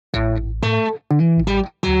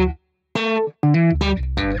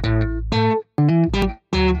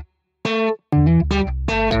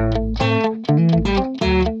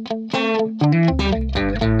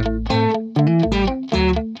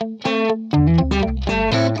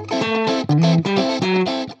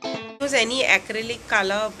any acrylic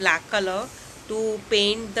color, black color, to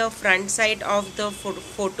paint the front side of the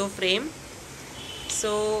photo frame.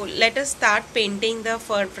 So let us start painting the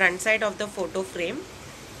front side of the photo frame.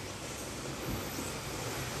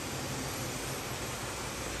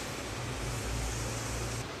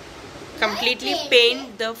 Completely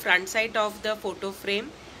paint the front side of the photo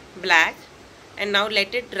frame black, and now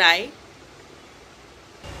let it dry.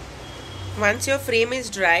 Once your frame is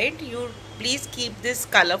dried, you please keep this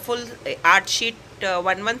colorful art sheet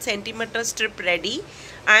 1 centimeter strip ready.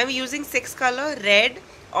 I am using 6 color: red,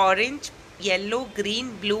 orange, yellow,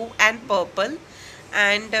 green, blue and purple,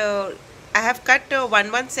 and I have cut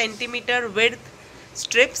 1 centimeter width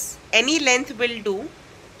strips. Any length will do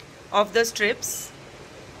of the strips.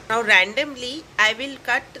 Now randomly I will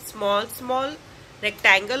cut small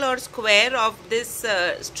rectangle or square of this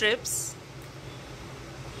strips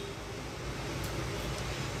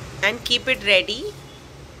and keep it ready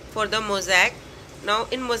for the mosaic. Now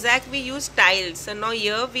in mosaic we use tiles, so now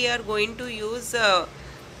here we are going to use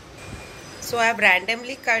so I have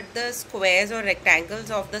randomly cut the squares or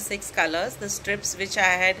rectangles of the 6 colors, the strips which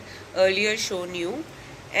I had earlier shown you,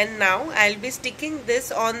 and now I will be sticking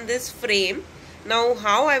this on this frame. Now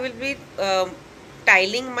how I will be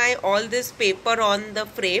tiling my all this paper on the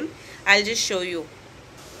frame, I'll just show you.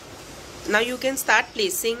 Now you can start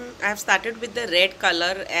placing. I have started with the red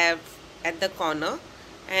color at the corner,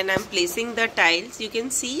 and I'm placing the tiles. You can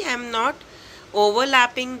see I'm not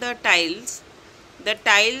overlapping the tiles. The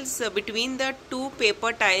tiles between the two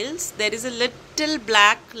paper tiles, there is a little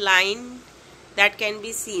black line that can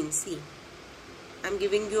be seen. See, I'm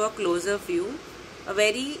giving you a closer view. A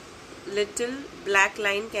very little black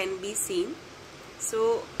line can be seen.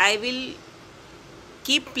 So I will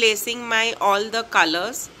keep placing my all the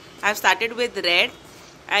colors. I've started with red.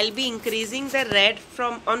 I'll be increasing the red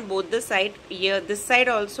from on both the side, here this side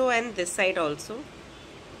also and this side also.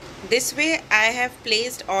 This way I have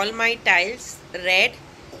placed all my tiles red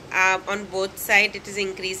on both sides. It is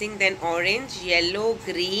increasing, then orange, yellow,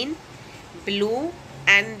 green, blue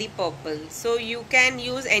and the purple. So you can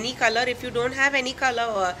use any color. If you don't have any color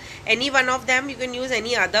or any one of them, you can use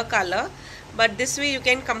any other color, but this way you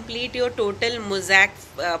can complete your total mosaic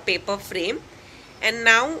paper frame. And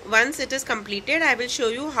now once it is completed, I will show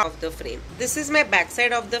you how of the frame. This is my back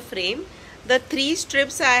side of the frame. The 3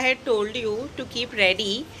 strips I had told you to keep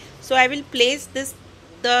ready. So I will place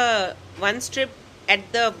the one strip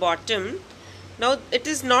at the bottom. Now it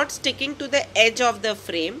is not sticking to the edge of the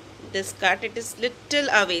frame. This cut, it is little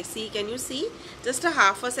away. See, can you see? Just a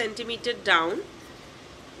half a centimeter down.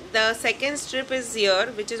 The second strip is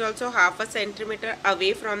here, which is also half a centimeter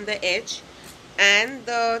away from the edge. And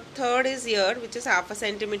the third is here, which is half a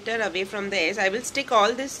centimeter away from the edge. I will stick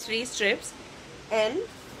all these 3 strips, and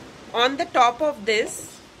on the top of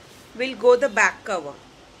this will go the back cover.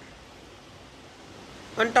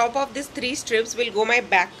 On top of these 3 strips will go my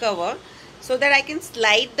back cover, so that I can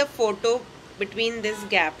slide the photo between this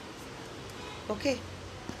gap. Okay.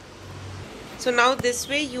 So now this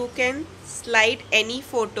way you can slide any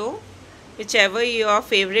photo, whichever your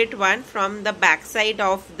favorite one, from the back side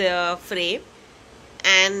of the frame,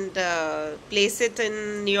 and place it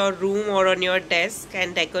in your room or on your desk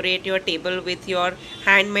and decorate your table with your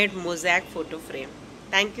handmade mosaic photo frame.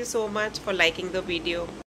 Thank you so much for liking the video.